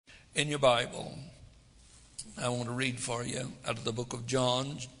In your Bible, I want to read for you out of the book of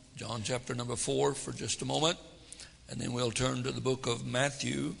John chapter number 4 for just a moment, and then we'll turn to the book of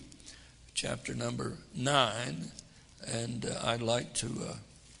Matthew chapter number 9, and I'd like to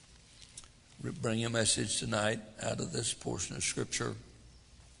bring a message tonight out of this portion of Scripture.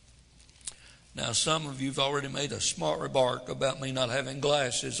 Now, some of you have already made a smart remark about me not having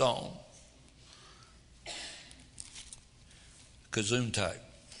glasses on. Kazoon type.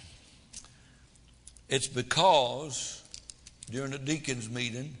 It's because during the deacons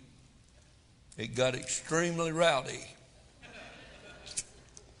meeting, it got extremely rowdy.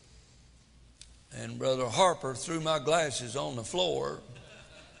 And Brother Harper threw my glasses on the floor,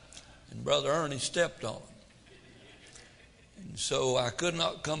 and Brother Ernie stepped on them. And so I could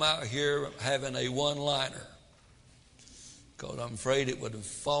not come out here having a one-liner, because I'm afraid it would have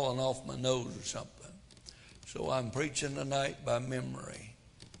fallen off my nose or something. So I'm preaching tonight by memory.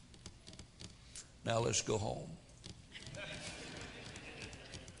 Now let's go home.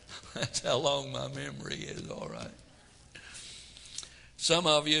 That's how long my memory is, all right. Some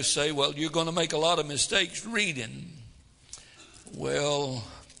of you say, well, you're going to make a lot of mistakes reading. Well,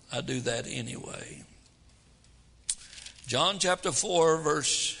 I do that anyway. John chapter 4,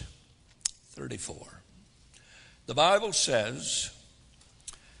 verse 34. The Bible says,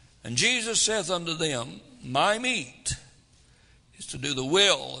 "And Jesus saith unto them, My meat is to do the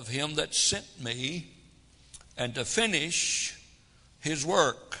will of him that sent me, and to finish his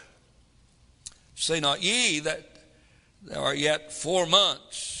work. Say not ye that there are yet 4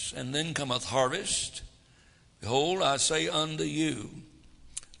 months, and then cometh harvest? Behold, I say unto you,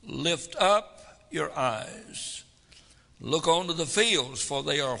 lift up your eyes, look unto the fields, for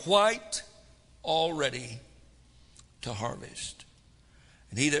they are white already to harvest.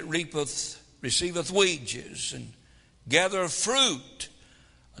 And he that reapeth receiveth wages, and gathereth fruit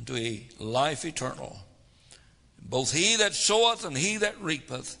unto a life eternal. Both he that soweth and he that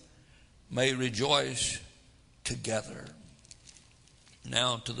reapeth may rejoice together."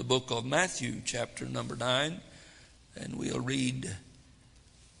 Now to the book of Matthew, chapter number 9, and we'll read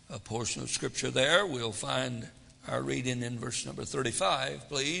a portion of Scripture there. We'll find our reading in verse number 35,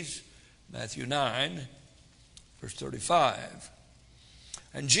 please. Matthew 9, verse 35.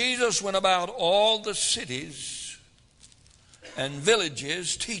 "And Jesus went about all the cities and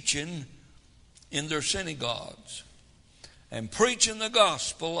villages, teaching in their synagogues, and preaching the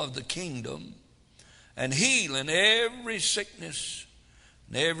gospel of the kingdom, and healing every sickness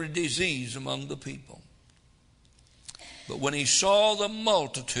and every disease among the people. But when he saw the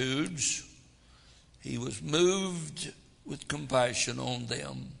multitudes, he was moved with compassion on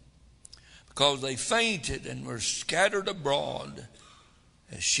them, because they fainted and were scattered abroad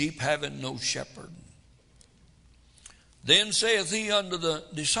as sheep having no shepherd. Then saith he unto the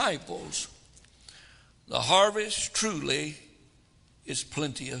disciples, The harvest truly is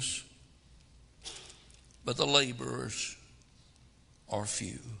plenteous, but the laborers are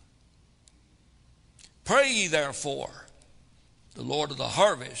few. Pray ye therefore the Lord of the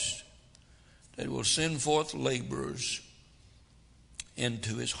harvest, that he will send forth laborers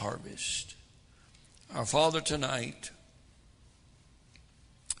into his harvest." Our Father, tonight,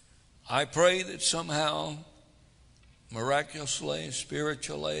 I pray that somehow, miraculously,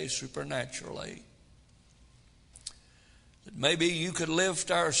 spiritually, supernaturally, that maybe you could lift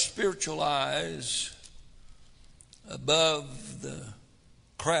our spiritual eyes above the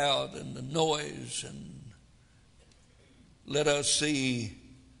crowd and the noise, and let us see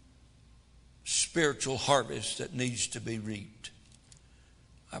spiritual harvest that needs to be reaped.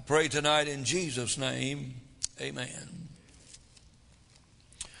 I pray tonight in Jesus' name, amen.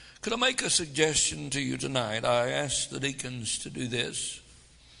 Could I make a suggestion to you tonight? I asked the deacons to do this.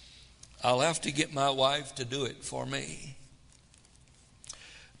 I'll have to get my wife to do it for me.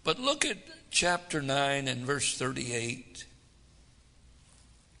 But look at chapter 9 and verse 38.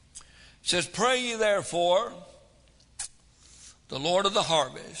 It says, "Pray ye therefore the Lord of the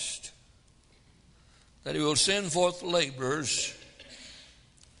harvest, that he will send forth laborers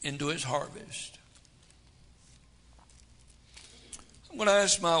into his harvest." I'm going to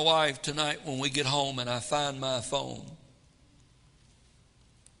ask my wife tonight when we get home and I find my phone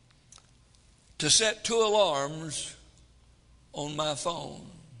to set 2 alarms on my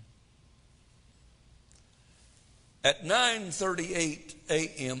phone. At 9:38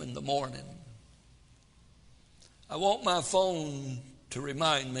 a.m. in the morning, I want my phone to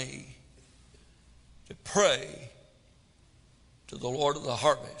remind me to pray to the Lord of the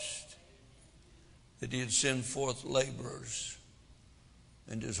harvest that he'd send forth laborers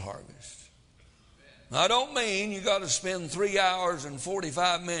into his harvest. I don't mean you got to spend 3 hours and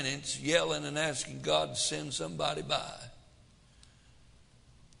 45 minutes yelling and asking God to send somebody by.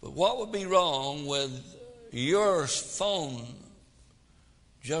 But what would be wrong with your phone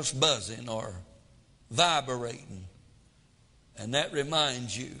just buzzing or vibrating, and that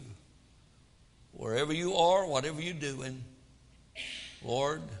reminds you, wherever you are, whatever you're doing,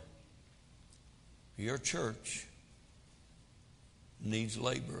 Lord, your church needs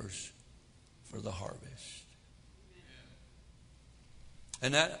laborers for the harvest.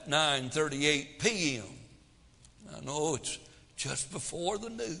 And at 9:38 p.m., I know it's just before the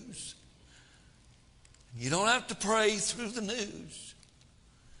news. You don't have to pray through the news.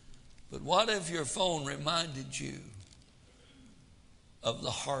 But what if your phone reminded you of the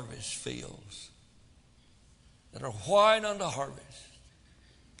harvest fields that are white unto harvest,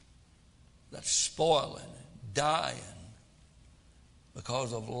 that's spoiling, dying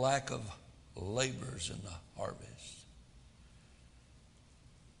because of lack of laborers in the harvest?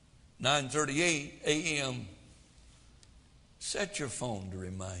 9:38 a.m. Set your phone to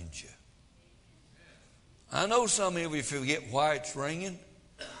remind you. I know some of you forget why it's ringing.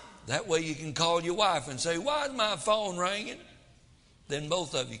 That way you can call your wife and say, "Why is my phone ringing?" Then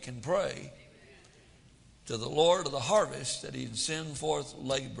both of you can pray to the Lord of the harvest that He'd send forth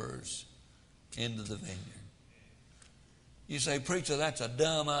laborers into the vineyard. You say, "Preacher, that's a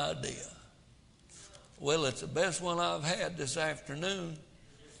dumb idea." Well, it's the best one I've had this afternoon,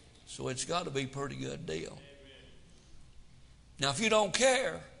 so it's got to be a pretty good deal. Now, if you don't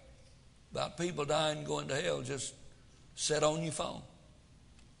care about people dying and going to hell, just sit on your phone.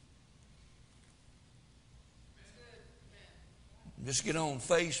 Just get on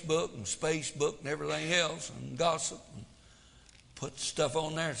Facebook and Spacebook and everything else and gossip and put stuff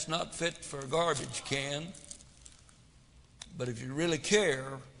on there that's not fit for a garbage can. But if you really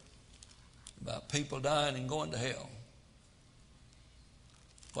care about people dying and going to hell,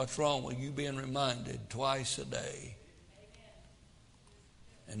 what's wrong with you being reminded twice a day?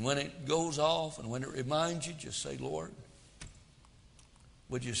 And when it goes off and when it reminds you, just say, "Lord,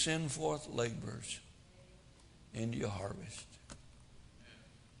 would you send forth laborers into your harvest?"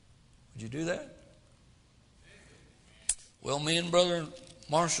 Would you do that? Well, me and Brother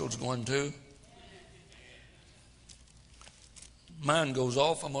Marshall's going to. Mine goes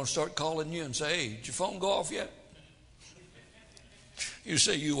off, I'm going to start calling you and say, "Hey, did your phone go off yet?" You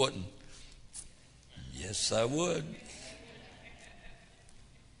say you wouldn't. Yes, I would.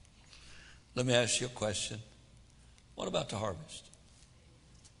 Let me ask you a question. What about the harvest?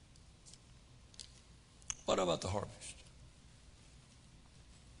 What about the harvest?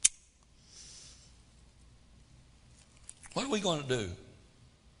 What are we going to do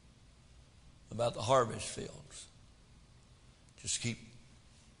about the harvest fields? Just keep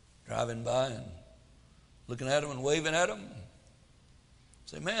driving by and looking at them and waving at them?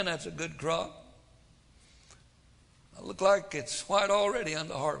 Say, "Man, that's a good crop. It looks like it's white already on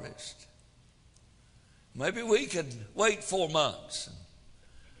the harvest. Maybe we could wait 4 months. And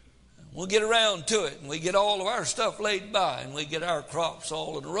we'll get around to it and we get all of our stuff laid by and we get our crops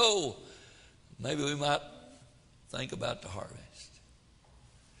all in a row. Maybe we might think about the harvest."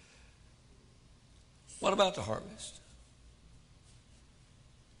 What about the harvest?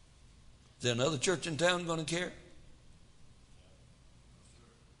 Is there another church in town going to care?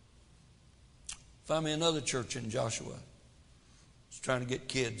 Find me another church in Joshua that's trying to get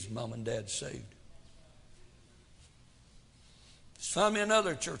kids, mom and dad saved. Just find me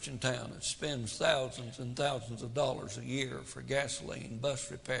another church in town that spends thousands and thousands of dollars a year for gasoline, bus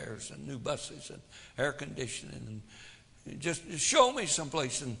repairs, and new buses, and air conditioning. And just show me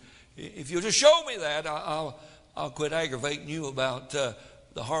someplace. And if you'll just show me that, I'll quit aggravating you about the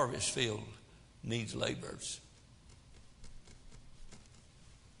harvest field needs laborers.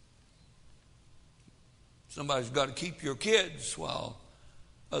 Somebody's got to keep your kids while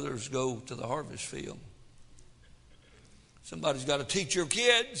others go to the harvest field. Somebody's got to teach your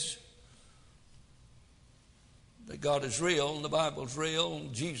kids that God is real and the Bible's real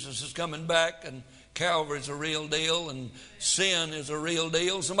and Jesus is coming back and Calvary's a real deal and sin is a real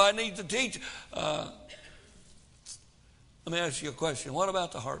deal. Somebody needs to teach. Let me ask you a question. What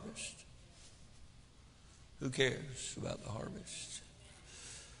about the harvest? Who cares about the harvest?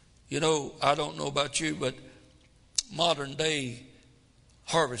 You know, I don't know about you, but modern day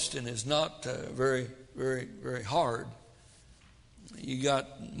harvesting is not very, very, very hard. You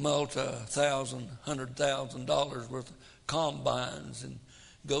got $100,000 worth of combines and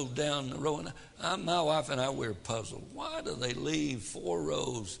goes down the road. My wife and I, we're puzzled. Why do they leave 4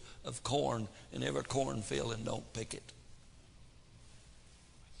 rows of corn in every cornfield and don't pick it?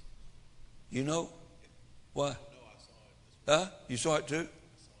 You know? What? Huh? You saw it too?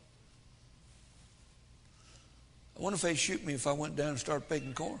 I wonder if they'd shoot me if I went down and started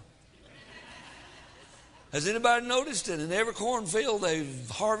picking corn. Has anybody noticed that in every cornfield they've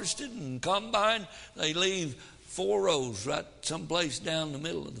harvested and combined, they leave 4 rows right someplace down the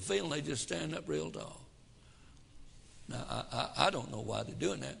middle of the field, and they just stand up real tall. Now, I don't know why they're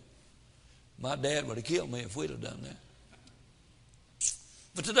doing that. My dad would have killed me if we'd have done that.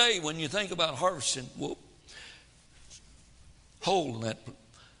 But today, when you think about harvesting, hole in that,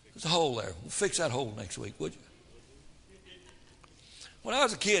 there's a hole there. We'll fix that hole next week, would you? When I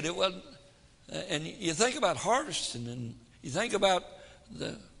was a kid, it wasn't, and you think about harvesting, and you think about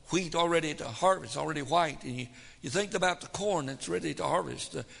the wheat already to harvest, already white, and you think about the corn that's ready to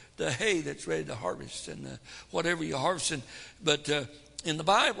harvest, the hay that's ready to harvest, and whatever you're harvesting. But in the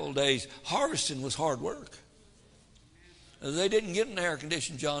Bible days, harvesting was hard work. They didn't get an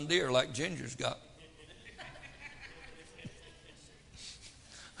air-conditioned John Deere like Ginger's got.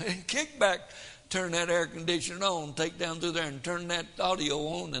 Kick back, turn that air conditioner on, take down through there and turn that audio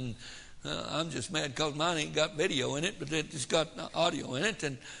on. And I'm just mad because mine ain't got video in it, but it's got audio in it.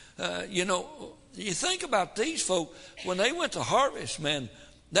 And, you think about these folk, when they went to harvest, man,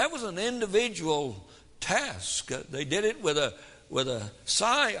 that was an individual task. They did it with a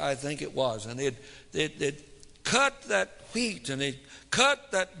sigh, I think it was. And they'd cut that wheat and they'd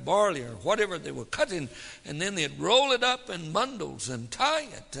cut that barley or whatever they were cutting, and then they'd roll it up in bundles and tie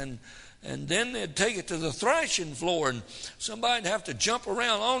it, and then they'd take it to the threshing floor, and somebody'd have to jump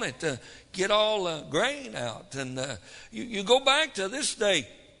around on it to get all the grain out. And you go back to this day,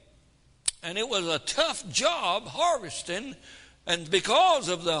 and it was a tough job harvesting, and because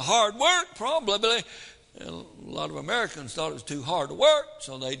of the hard work, probably a lot of Americans thought it was too hard to work,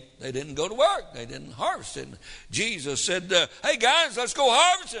 so they didn't go to work. They didn't harvest it. And Jesus said, hey guys, let's go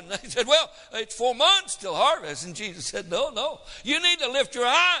harvesting. And they said, well, it's 4 months till harvest. And Jesus said, no, you need to lift your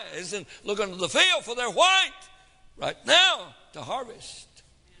eyes and look into the field, for they're white right now to harvest.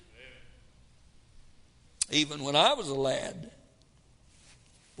 Even when I was a lad,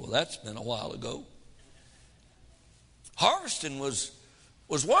 well, that's been a while ago, harvesting was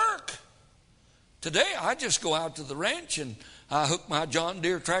work. Today, I just go out to the ranch and I hook my John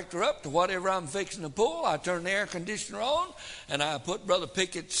Deere tractor up to whatever I'm fixing to pull. I turn the air conditioner on and I put Brother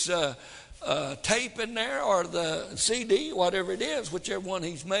Pickett's tape in there, or the CD, whatever it is, whichever one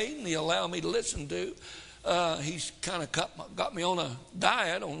he's made and he'll allow me to listen to. He's kind of got me on a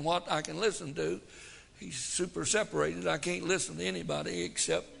diet on what I can listen to. He's super separated. I can't listen to anybody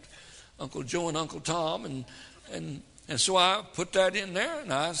except Uncle Joe and Uncle Tom, and so I put that in there,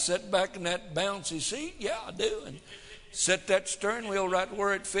 and I sit back in that bouncy seat. Yeah, I do. And set that steering wheel right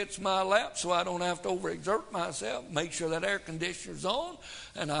where it fits my lap so I don't have to overexert myself. Make sure that air conditioner's on,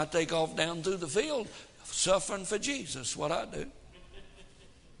 and I take off down through the field, suffering for Jesus, what I do.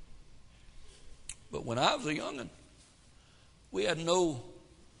 But when I was a young'un, we had no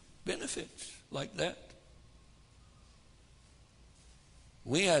benefits like that.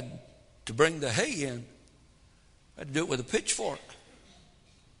 We had to bring the hay in. I had to do it with a pitchfork.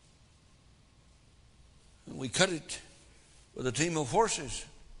 And we cut it with a team of horses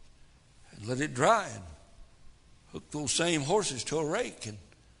and let it dry and hook those same horses to a rake and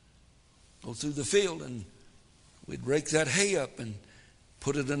go through the field, and we'd rake that hay up and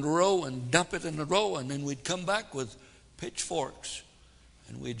put it in a row and dump it in a row, and then we'd come back with pitchforks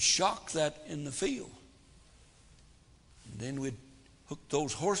and we'd shock that in the field. And then we'd hook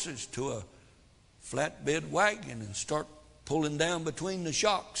those horses to a flatbed wagon and start pulling down between the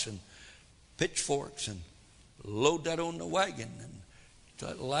shocks and pitchforks and load that on the wagon. And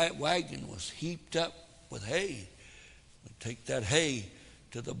that light wagon was heaped up with hay. We'd take that hay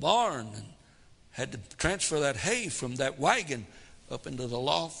to the barn and had to transfer that hay from that wagon up into the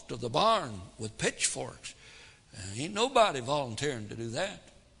loft of the barn with pitchforks. Ain't nobody volunteering to do that.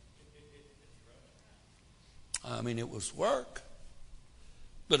 I mean, it was work.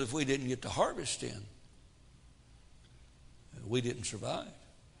 But if we didn't get to harvest in, we didn't survive.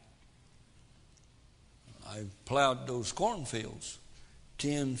 I plowed those cornfields,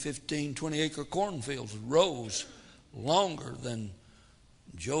 10, 15, 20 acre cornfields, rows longer than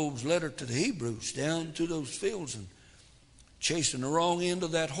Job's letter to the Hebrews, down to those fields and chasing the wrong end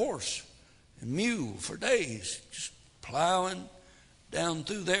of that horse and mule for days, just plowing down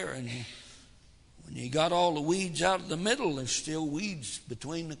through there. And when you got all the weeds out of the middle, there's still weeds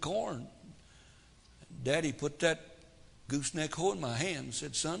between the corn. Daddy put that gooseneck hoe in my hand and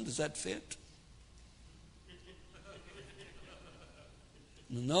said, son, does that fit?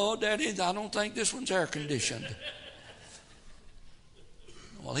 No, Daddy, I don't think this one's air conditioned.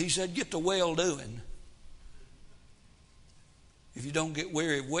 Well, he said, get the well doing. if you don't get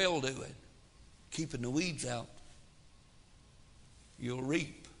weary of well doing, keeping the weeds out, you'll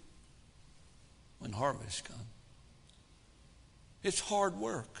reap when harvest comes. It's hard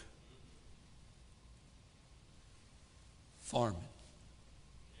work. Farming.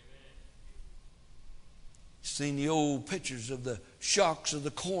 Seen the old pictures of the shocks of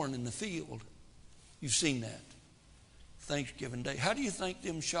the corn in the field. You've seen that. Thanksgiving Day. How do you think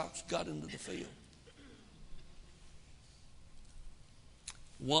them shocks got into the field?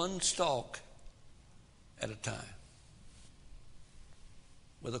 One stalk at a time.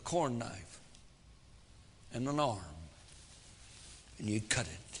 With a corn knife and an arm. And you cut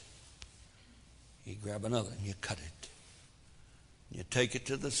it. You grab another and you cut it. You take it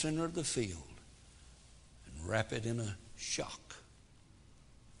to the center of the field and wrap it in a shock.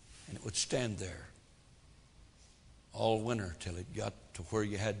 And it would stand there all winter till it got to where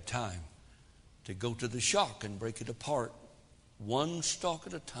you had time to go to the shock and break it apart one stalk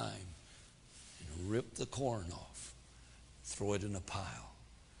at a time and rip the corn off, throw it in a pile,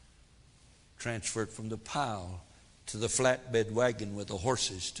 transfer it from the pile to the flatbed wagon with the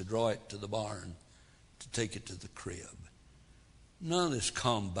horses to draw it to the barn, to take it to the crib. None of this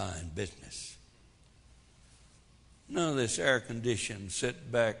combine business. None of this air-conditioned,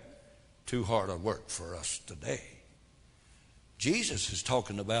 sit back, too hard a work for us today. Jesus is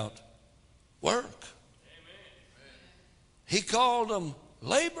talking about work. Amen. He called them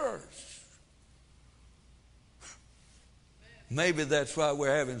laborers. Maybe that's why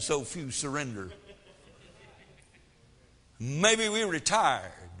we're having so few surrender. Maybe we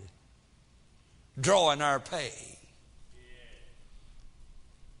retired, drawing our pay,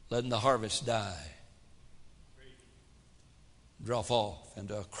 letting the harvest die, drop off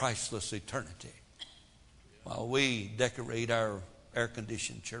into a Christless eternity while we decorate our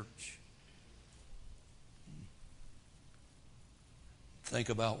air-conditioned church. Think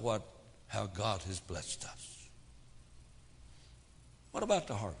about how God has blessed us. What about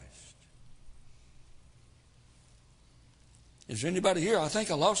the harvest? Is there anybody here? I think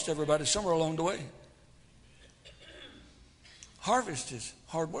I lost everybody somewhere along the way. Harvest is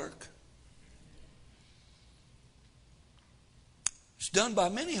hard work. It's done by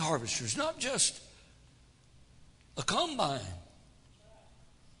many harvesters, not just a combine.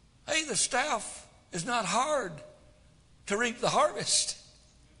 Hey, the staff is not hard to reap the harvest.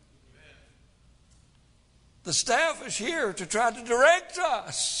 The staff is here to try to direct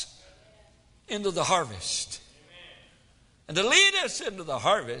us into the harvest and to lead us into the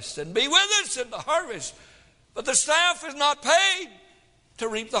harvest and be with us in the harvest. But the staff is not paid to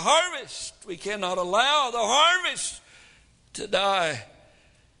reap the harvest. We cannot allow the harvest to die.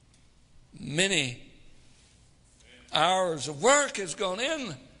 Many hours of work has gone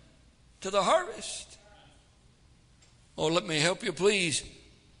in to the harvest. Oh, let me help you, please.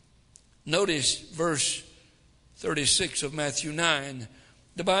 Notice verse 36 of Matthew 9.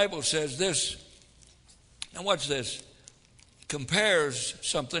 The Bible says this. Now watch this. It compares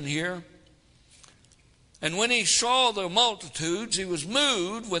something here. And when he saw the multitudes, he was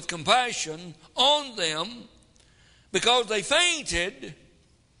moved with compassion on them, because they fainted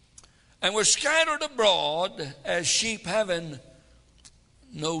and were scattered abroad as sheep having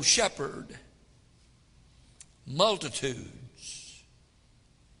no shepherd. Multitudes.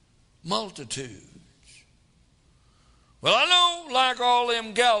 Multitudes. Well, I don't like all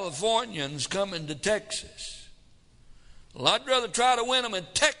them Californians coming to Texas. Well, I'd rather try to win them in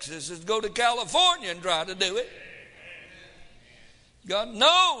Texas than go to California and try to do it. God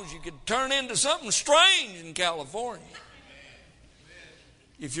knows you could turn into something strange in California.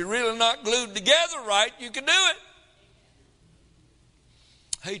 If you're really not glued together right, you can do it.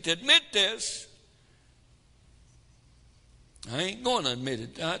 I hate to admit this. I ain't going to admit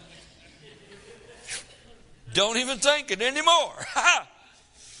it. Don't even think it anymore.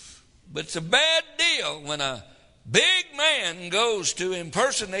 But it's a bad deal when a big man goes to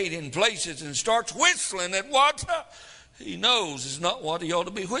impersonating places and starts whistling at what he knows is not what he ought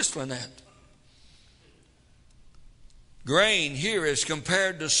to be whistling at. Grain here is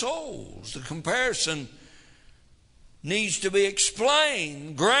compared to souls. The comparison needs to be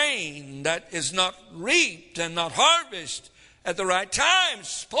explained. Grain that is not reaped and not harvested at the right time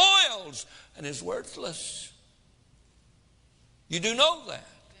spoils and is worthless. You do know that.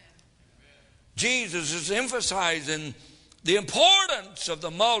 Jesus is emphasizing the importance of the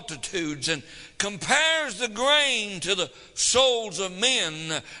multitudes and compares the grain to the souls of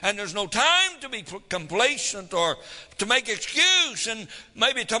men. And there's no time to be complacent or to make excuse, and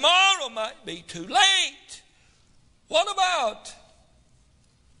maybe tomorrow might be too late. What about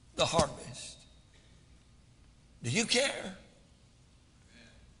the harvest? Do you care?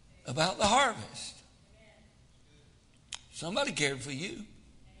 about the harvest. Somebody cared for you.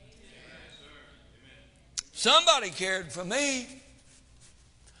 Somebody cared for me.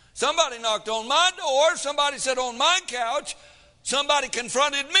 Somebody knocked on my door. Somebody sat on my couch. Somebody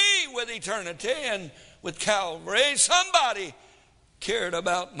confronted me with eternity and with Calvary. Somebody cared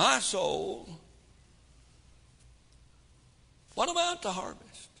about my soul. What about the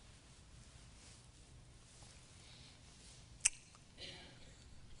harvest?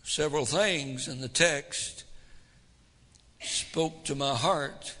 Several things in the text spoke to my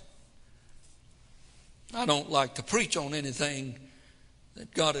heart. I don't like to preach on anything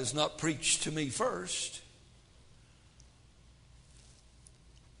that God has not preached to me first.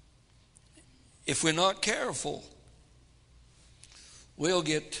 If we're not careful, we'll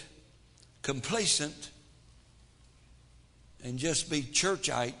get complacent and just be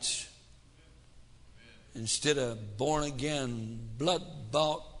churchites instead of born again, blood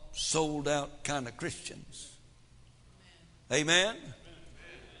bought, sold out kind of Christians. Amen?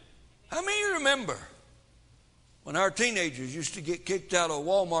 How many of you remember when our teenagers used to get kicked out of a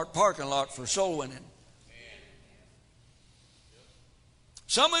Walmart parking lot for soul winning?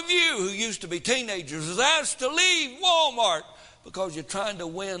 Some of you who used to be teenagers was asked to leave Walmart because you're trying to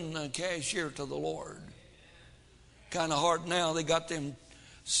win a cashier to the Lord. Kind of hard now. They got them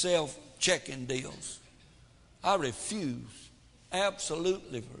self-checking deals. I refuse.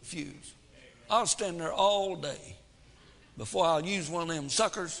 Absolutely refuse. I'll stand there all day before I'll use one of them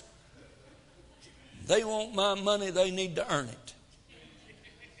suckers. They want my money, they need to earn it.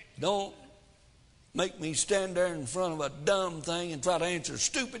 Don't make me stand there in front of a dumb thing and try to answer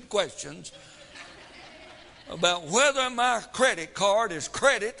stupid questions about whether my credit card is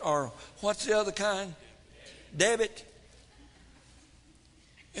credit or what's the other kind? Debit.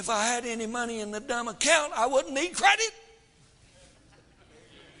 If I had any money in the dumb account, I wouldn't need credit.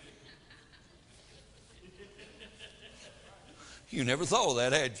 You never thought of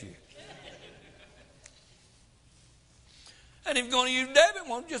that, had you? And if you're going to use debit,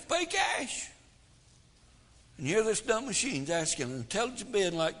 won't you just pay cash? And here this dumb machine's asking an intelligent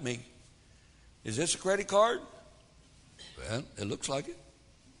being like me, is this a credit card? Well, it looks like it.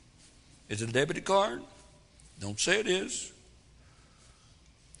 Is it a debit card? Don't say it is.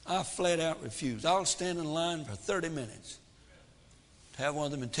 I flat out refuse. I'll stand in line for 30 minutes to have one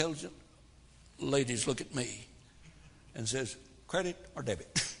of them intelligent ladies look at me and says, credit or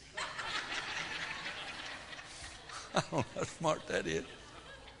debit? I don't know how smart that is.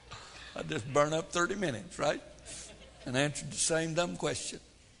 I just burn up 30 minutes, right? And answered the same dumb question.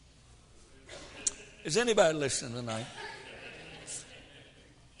 Is anybody listening tonight?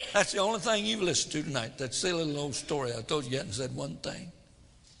 That's the only thing you've listened to tonight. That silly little old story I told you. You hadn't said one thing.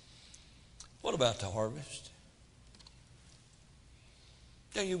 What about the harvest?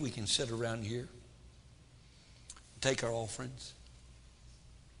 Tell you, we can sit around here, take our offerings,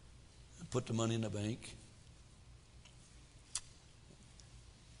 and put the money in the bank,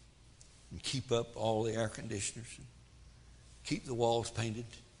 and keep up all the air conditioners, and keep the walls painted,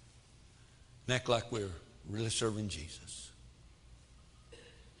 and act like we're really serving Jesus.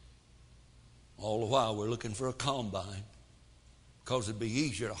 All the while we're looking for a combine, because it'd be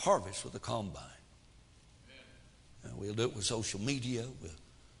easier to harvest with a combine. And we'll do it with social media.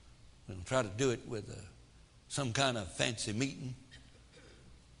 We'll try to do it with some kind of fancy meeting.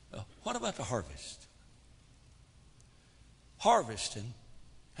 What about the harvest? Harvesting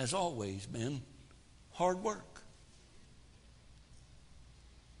has always been hard work.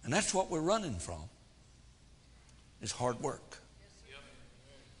 And that's what we're running from, is hard work.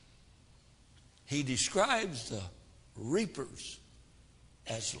 He describes the reapers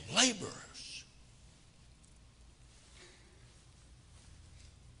as laborers.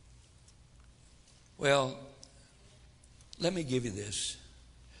 Well, let me give you this,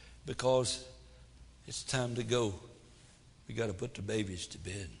 because it's time to go. We got to put the babies to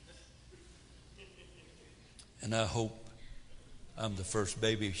bed. And I hope I'm the first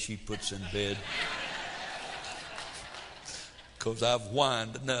baby she puts in bed, because I've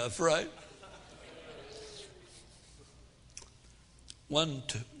whined enough, right?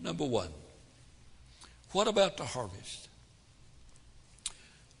 Number one, what about the harvest?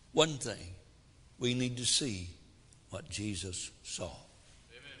 One thing, we need to see what Jesus saw.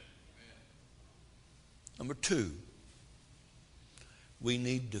 Amen. Number two, we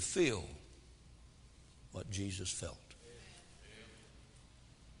need to feel what Jesus felt.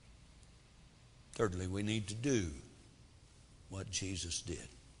 Thirdly, we need to do what Jesus did.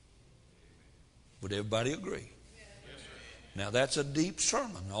 Would everybody agree? Now, that's a deep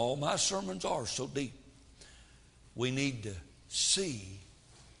sermon. All my sermons are so deep. We need to see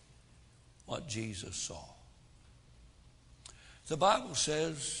what Jesus saw. The Bible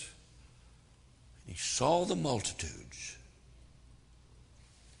says he saw the multitudes.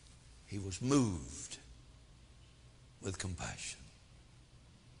 He was moved with compassion.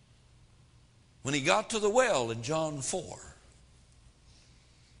 When he got to the well in John 4,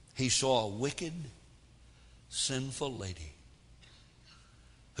 he saw a wicked, sinful lady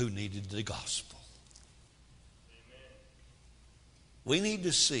who needed the gospel. Amen. We need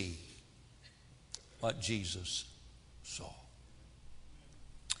to see what Jesus saw.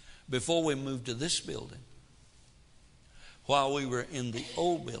 Before we moved to this building, while we were in the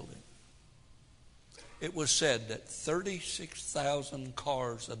old building, it was said that 36,000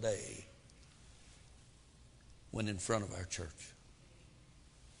 cars a day went in front of our church.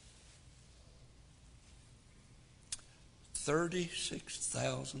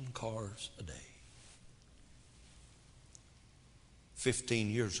 36,000 cars a day. 15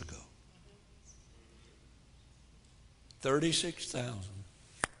 years ago. 36,000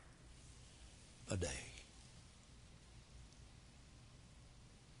 a day.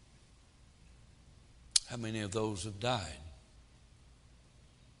 How many of those have died?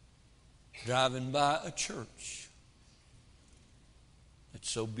 Driving by a church that's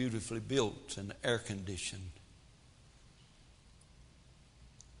so beautifully built and air conditioned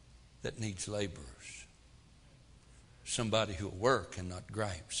that needs laborers. Somebody who will work and not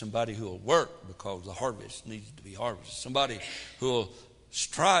gripe. Somebody who will work because the harvest needs to be harvested. Somebody who will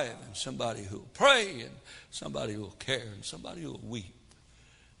strive, and somebody who will pray, and somebody who will care, and somebody who will weep.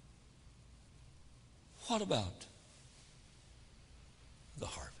 What about the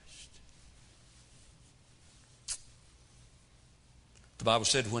harvest? The Bible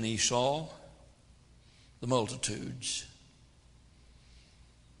said when he saw the multitudes,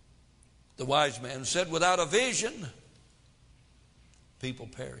 the wise man said, without a vision, people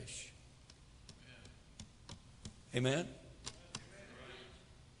perish. Amen?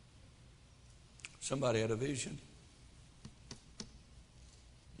 Somebody had a vision.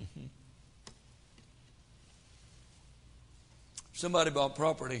 Somebody bought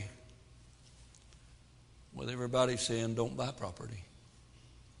property with everybody saying, don't buy property.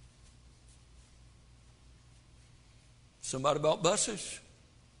 Somebody bought buses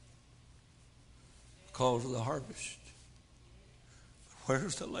because of the harvest.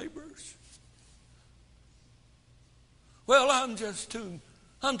 Where's the laborers? Well, I'm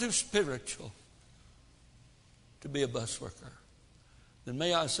too spiritual to be a bus worker. Then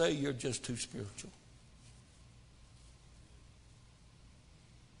may I say you're just too spiritual.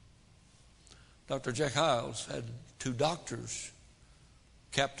 Dr. Jack Hiles had 2 doctors,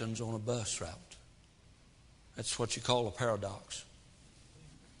 captains on a bus route. That's what you call a paradox.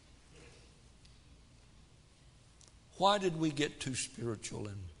 Why did we get too spiritual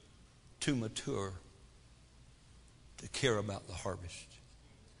and too mature to care about the harvest?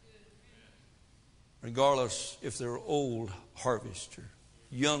 Regardless if they're old harvest or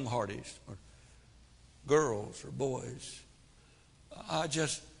young harvest or girls or boys.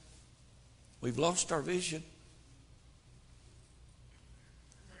 We've lost our vision.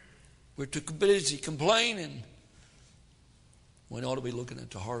 We're too busy complaining. We ought to be looking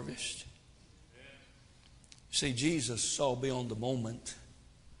at the harvest. See, Jesus saw beyond the moment.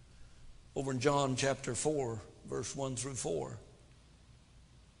 Over in John chapter 4, verse 1 through 4.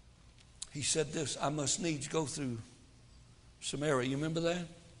 He said this, I must needs go through Samaria. You remember that?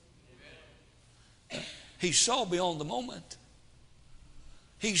 Amen. He saw beyond the moment.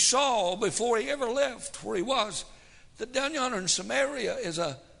 He saw before he ever left where he was that down yonder in Samaria is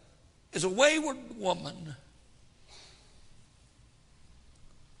a wayward woman.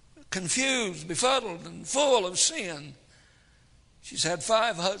 Confused, befuddled, and full of sin. She's had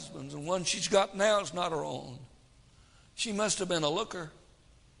 5 husbands, and one she's got now is not her own. She must have been a looker.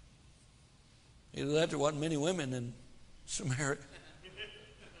 Either that, there wasn't many women in Samaria.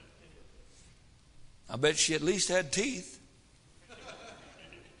 I bet she at least had teeth.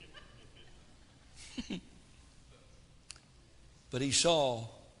 But he saw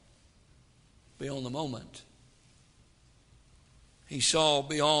beyond the moment. He saw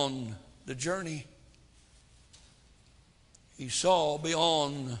beyond the journey. He saw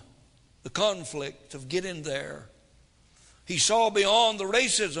beyond the conflict of getting there. He saw beyond the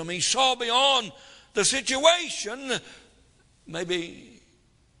racism. He saw beyond the situation. Maybe,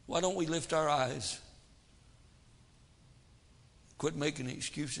 why don't we lift our eyes? Quit making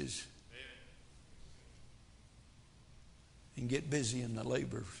excuses. And get busy in the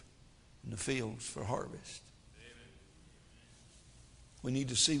labor in the fields for harvest. We need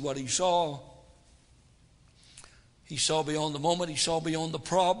to see what he saw. He saw beyond the moment. He saw beyond the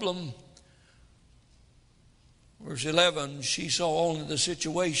problem. Verse 11, she saw only the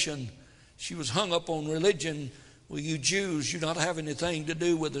situation. She was hung up on religion. Well, you Jews, you not have anything to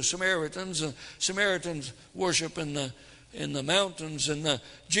do with the Samaritans. Samaritans worship in the mountains, and the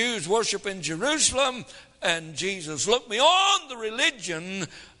Jews worship in Jerusalem. And Jesus looked beyond the religion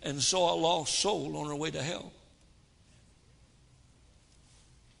and saw a lost soul on her way to hell.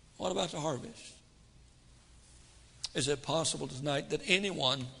 What about the harvest? Is it possible tonight that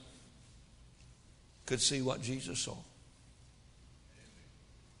anyone could see what Jesus saw?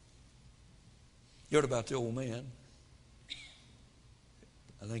 You heard about the old man.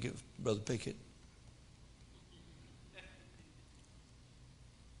 I think it was Brother Pickett.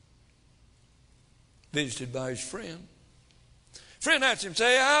 Visited by his friend. Friend asked him,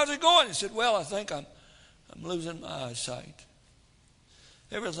 say, how's it going? He said, well, I think I'm losing my eyesight.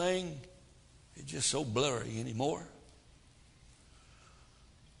 Everything is just so blurry anymore.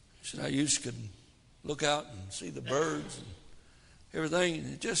 He said, I used to look out and see the birds and everything,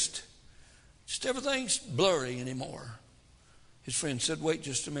 and it just everything's blurry anymore. His friend said, wait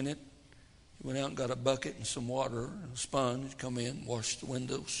just a minute. He went out and got a bucket and some water and a sponge, come in, washed the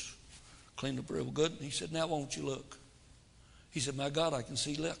windows, cleaned up real good. And he said, now won't you look? He said, my God, I can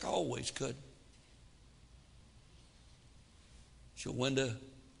see like I always could. Your window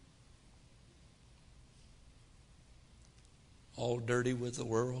all dirty with the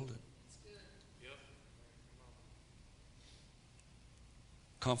world. Yep.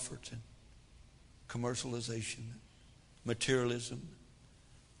 Comfort and commercialization, materialism,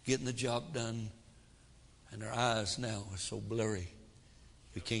 getting the job done. And our eyes now are so blurry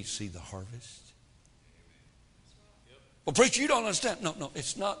we can't see the harvest. Well, preacher, you don't understand. No,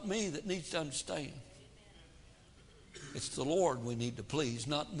 it's not me that needs to understand. It's the Lord we need to please,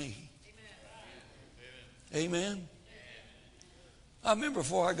 not me. Amen. I remember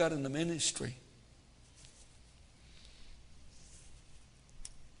before I got in the ministry,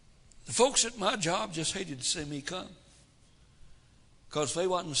 the folks at my job just hated to see me come. Because if they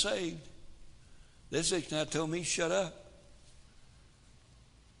wasn't saved, this six now told me, shut up.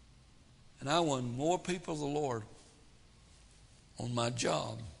 And I won more people of the Lord on my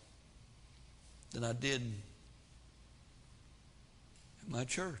job than I did at my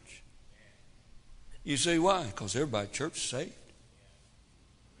church. You see why? Because everybody at church is saved.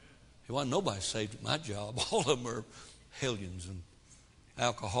 There wasn't nobody saved at my job. All of them are hellions and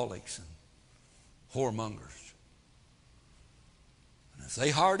alcoholics and whoremongers. And if they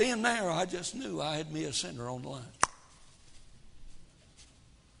hard in there, I just knew I had me a sinner on the line.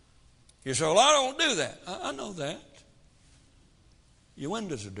 You say, well, I don't do that. I know that. Your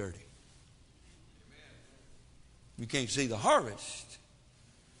windows are dirty. You can't see the harvest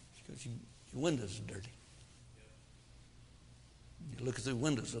because your windows are dirty. You look through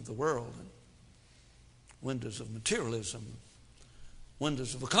windows of the world and windows of materialism,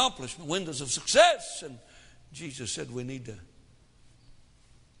 windows of accomplishment, windows of success. And Jesus said we need to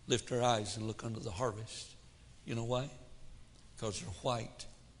lift our eyes and look under the harvest. You know why? Because they're white.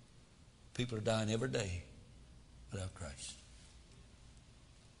 People are dying every day without Christ.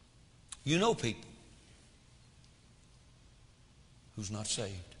 You know people who's not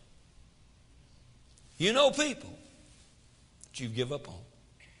saved. You know people that you give up on.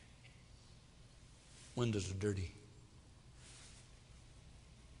 Windows are dirty.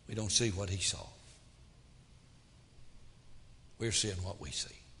 We don't see what he saw. We're seeing what we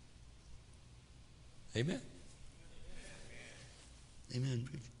see. Amen? Amen.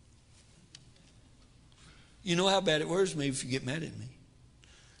 You know how bad it worries me if you get mad at me.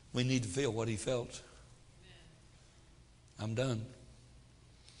 We need to feel what he felt. I'm done.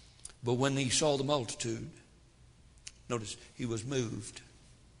 But when he saw the multitude, notice he was moved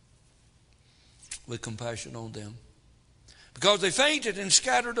with compassion on them, because they fainted and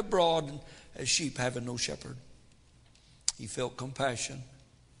scattered abroad as sheep having no shepherd. He felt compassion.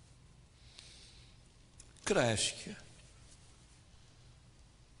 Could I ask you,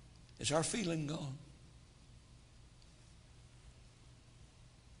 is our feeling gone?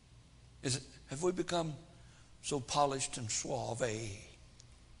 Have we become so polished and suave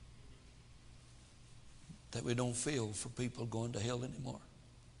that we don't feel for people going to hell anymore?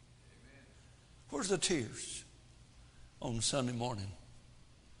 Where's the tears on Sunday morning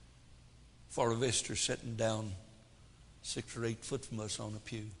for a visitor sitting down 6 or 8 foot from us on a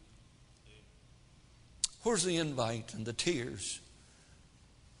pew? Where's the invite and the tears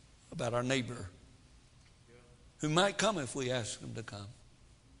about our neighbor who might come if we ask him to come?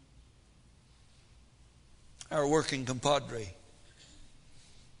 Our working compadre.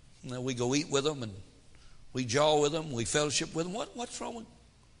 Now we go eat with them and we jaw with them, we fellowship with them. What's wrong with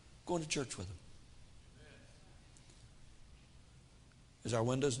going to church with them? Is our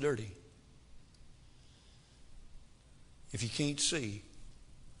windows dirty? If you can't see,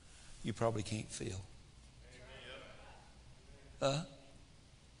 you probably can't feel.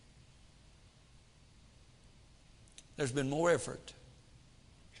 There's been more effort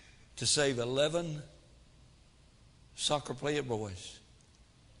to save 11 soccer player boys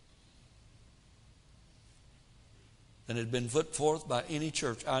than had been put forth by any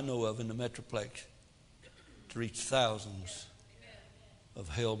church I know of in the Metroplex to reach thousands of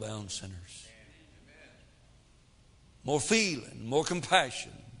hell-bound sinners. More feeling, more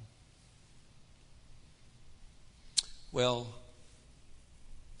compassion. Well,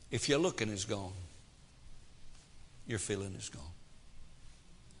 if your looking is gone, your feeling is gone.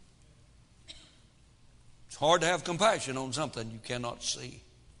 It's hard to have compassion on something you cannot see.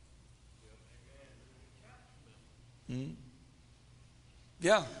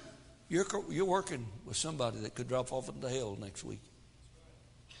 Yeah, you're working with somebody that could drop off into hell next week.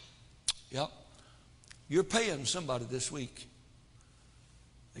 Yeah, you're paying somebody this week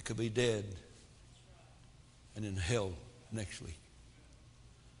that could be dead and in hell next week.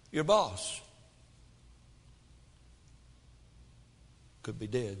 Your boss could be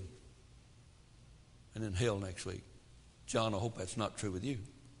dead and in hell next week. John, I hope that's not true with you.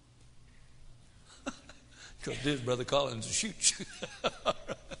 Because this Brother Collins will shoot you.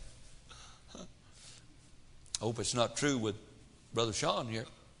 I hope it's not true with Brother Sean here.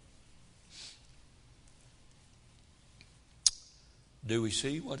 Do we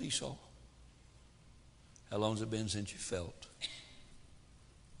see what he saw? How long has it been since you felt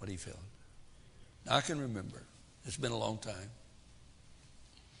what he felt? Now, I can remember. It's been a long time.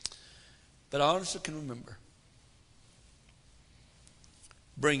 But I honestly can remember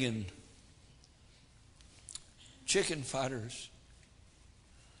bringing chicken fighters,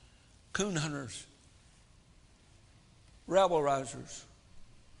 coon hunters, rabble rousers,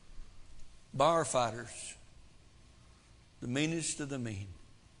 bar fighters, the meanest of the mean,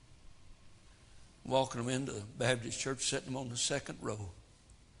 walking them into the Baptist church, setting them on the second row,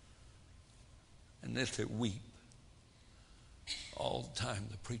 and let them weep all the time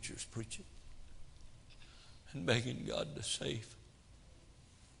the preacher's preaching and begging God to save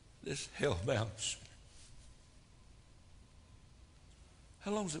this hell-bound sinner.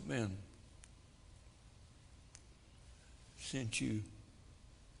 How long's it been since you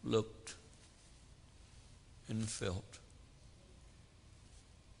looked and felt?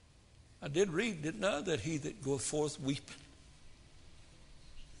 I did read, didn't I, that he that goeth forth weeping,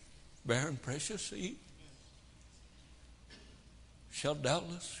 bearing precious seed, shall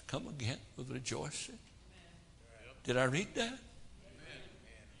doubtless come again with rejoicing. Did I read that?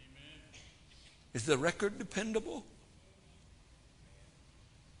 Is the record dependable?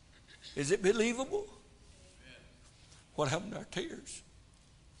 Is it believable? What happened to our tears?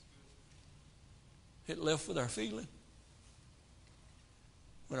 It left with our feeling.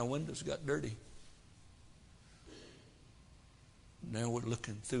 When our windows got dirty. Now we're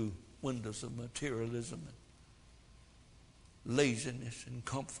looking through windows of materialism and laziness and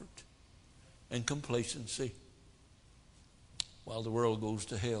comfort and complacency while the world goes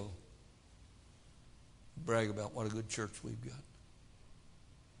to hell. Brag about what a good church we've got.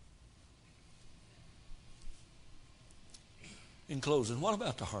 In closing, what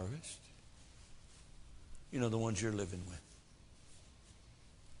about the harvest? You know, the ones you're living with.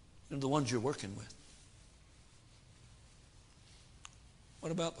 You know, the ones you're working with.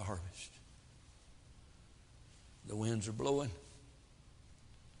 What about the harvest? The winds are blowing.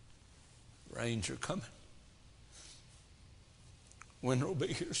 Rains are coming. Winter will be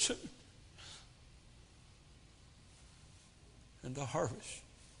here soon. And the harvest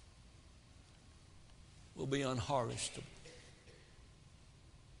will be unharvestable.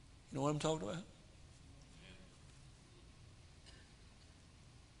 You know what I'm talking about?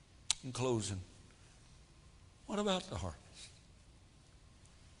 In closing, what about the harvest?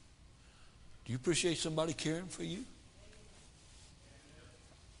 Do you appreciate somebody caring for you?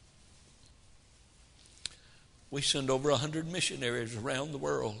 We send over 100 missionaries around the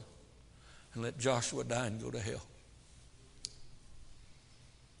world and let Joshua die and go to hell.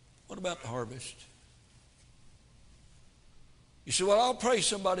 What about the harvest? You say, well, I'll pray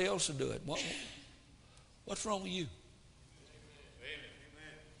somebody else will do it. What's wrong with you?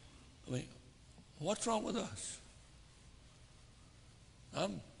 I mean, what's wrong with us?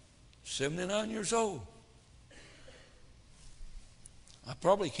 I'm 79 years old. I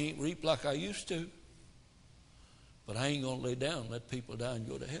probably can't reap like I used to. But I ain't going to lay down and let people die and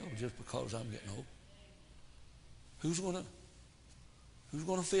go to hell just because I'm getting old. Who's going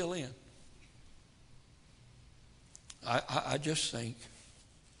to fill in? I just think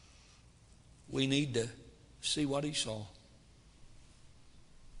We need to see what he saw,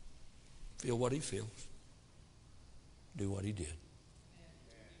 feel what he feels, do what he did.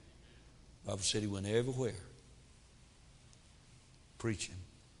 The Bible said he went everywhere preaching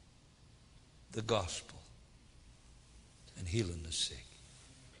the gospel and healing the sick.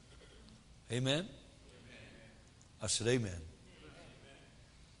 Amen? I said amen.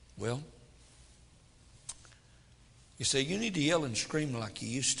 Well, you say, you need to yell and scream like you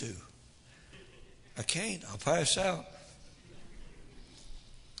used to. I can't. I'll pass out.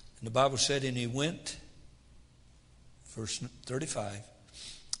 And the Bible said, and he went, verse 35,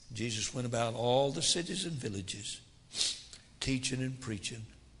 Jesus went about all the cities and villages, teaching and preaching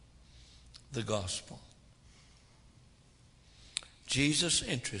the gospel. Jesus'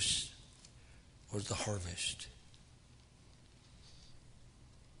 interest was the harvest.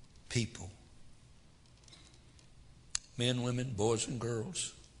 People. Men, women, boys and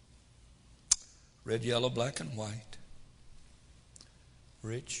girls. Red, yellow, black and white.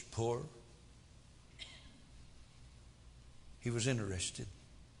 Rich, poor. He was interested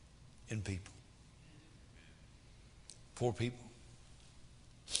in people. Poor people.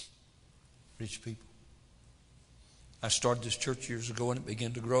 Rich people. I started this church years ago and it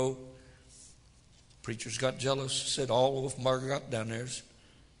began to grow. Preachers got jealous, said all of them got down there as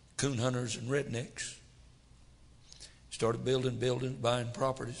coon hunters and rednecks. Started building buildings, buying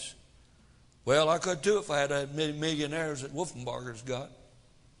properties. Well, I could too if I had as many millionaires that Wolfenbarger's got.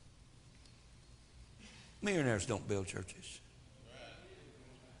 Millionaires don't build churches.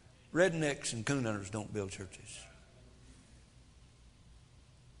 Rednecks and coon hunters don't build churches.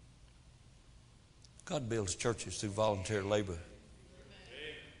 God builds churches through volunteer labor.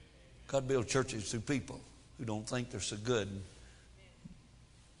 God builds churches through people who don't think they're so good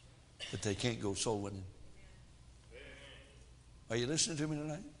that they can't go soul winning. Are you listening to me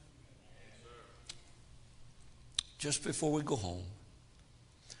tonight? Just before we go home,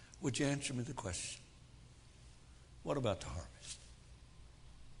 would you answer me the question? What about the harvest?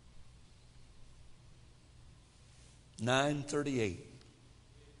 9:38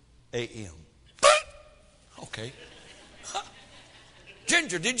 a.m. Okay.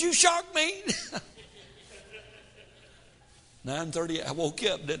 Ginger, did you shock me? 9:30. I woke you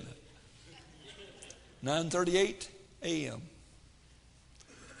up, didn't I? 9:38 a.m.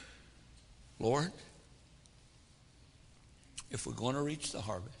 Lord, if we're going to reach the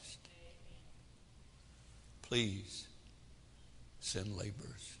harvest, please send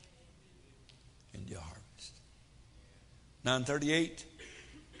laborers into your harvest. 9:38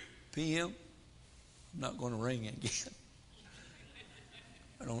 p.m. I'm not going to ring again.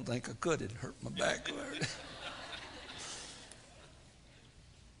 I don't think I could. It'd hurt my back.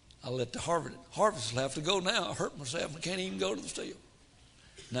 I'll let the harvest will have to go now. I hurt myself. I can't even go to the steel.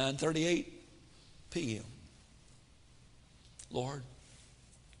 9:38 p.m. Lord,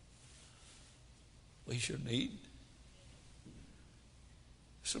 we should need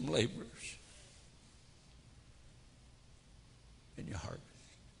some laborers in your harvest.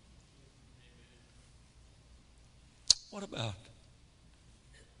 What about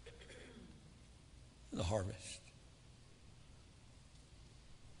the harvest?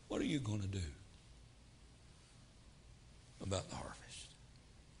 What are you going to do about the harvest?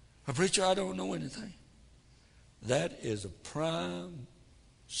 A preacher, I don't know anything. That is a prime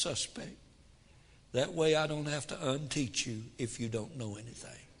suspect. That way I don't have to unteach you if you don't know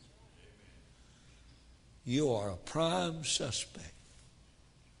anything. You are a prime suspect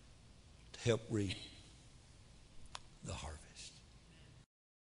to help reap the harvest.